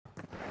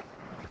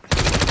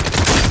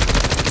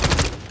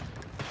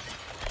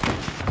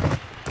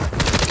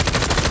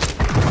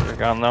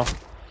gun though.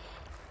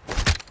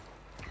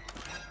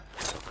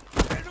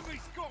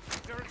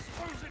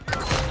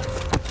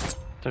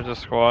 There's a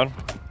squad.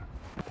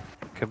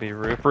 Could be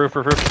roof.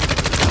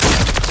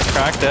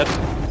 Crack, dead.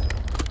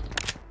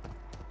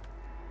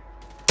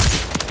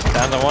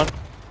 Down the one.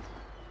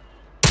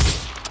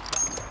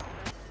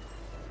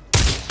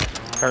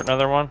 Hurt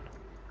another one.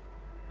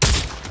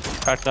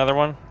 Cracked another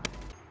one.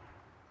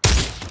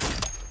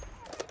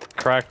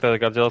 Cracked the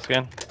Godzilla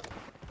skin.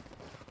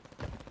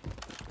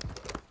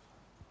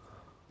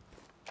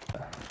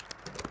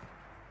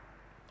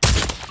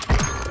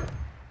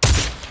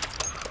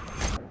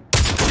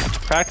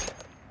 Cracked.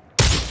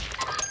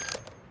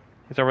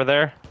 He's over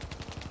there.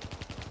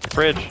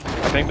 Bridge.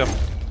 I pinged him.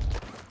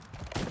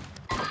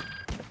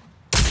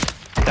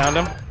 Downed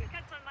him.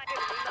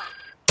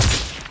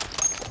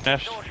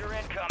 Finish.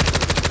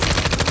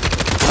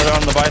 Another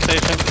on the buy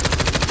station.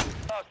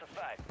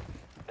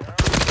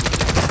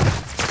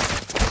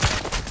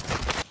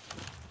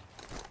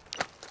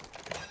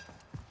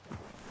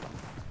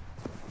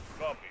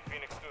 Copy.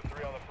 Phoenix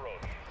 2-3 on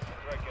approach.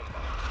 Track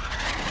inbound.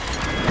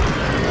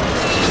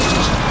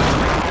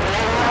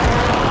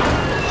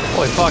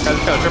 Holy fuck, I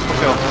just got a triple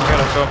kill. I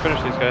gotta go and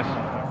finish these guys.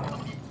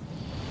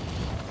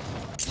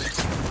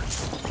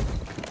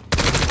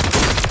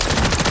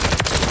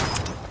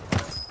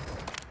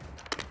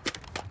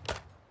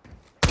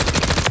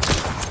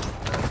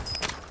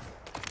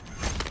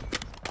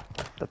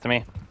 That's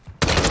me.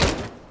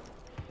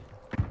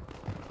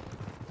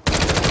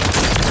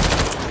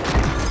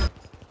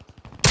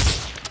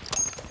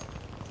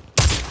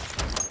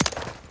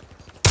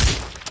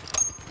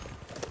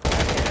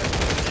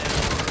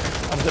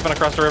 I'm zipping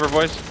across the river,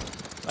 boys.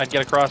 I'd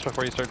get across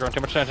before you start drawing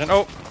too much attention.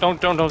 Oh, don't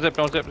zip,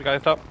 The guy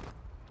up top.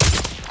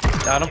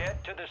 Got him.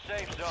 Get to the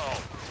safe zone.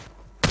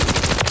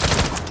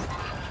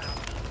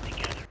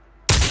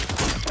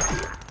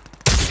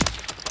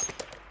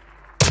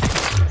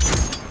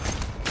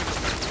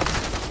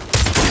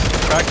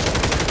 Cracked.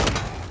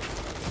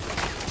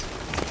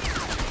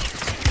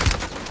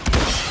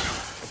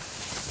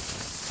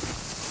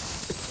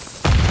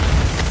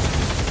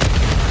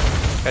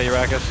 Got your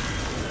rackets.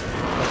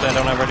 I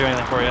don't ever do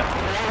anything for you.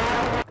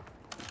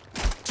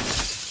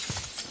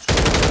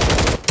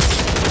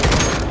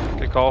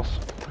 Good calls.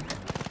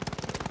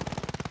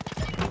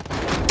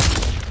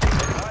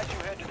 Advise you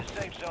head to the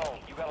safe zone.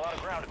 You got a lot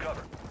of ground to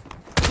cover.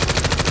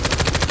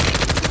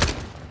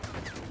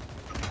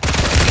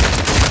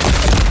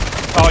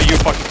 Oh, you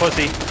fucking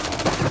pussy.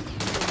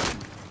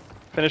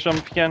 Finish him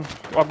if you can.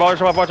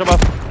 Watch him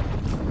up.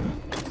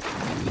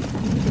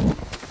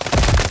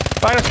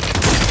 Find us.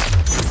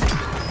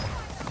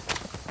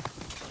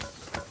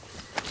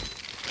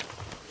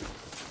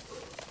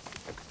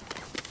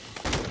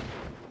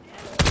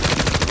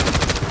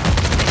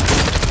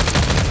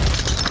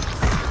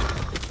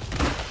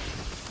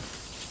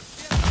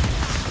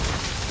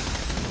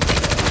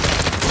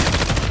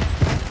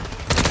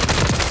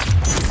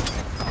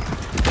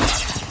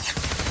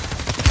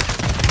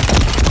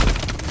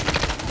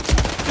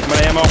 My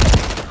ammo.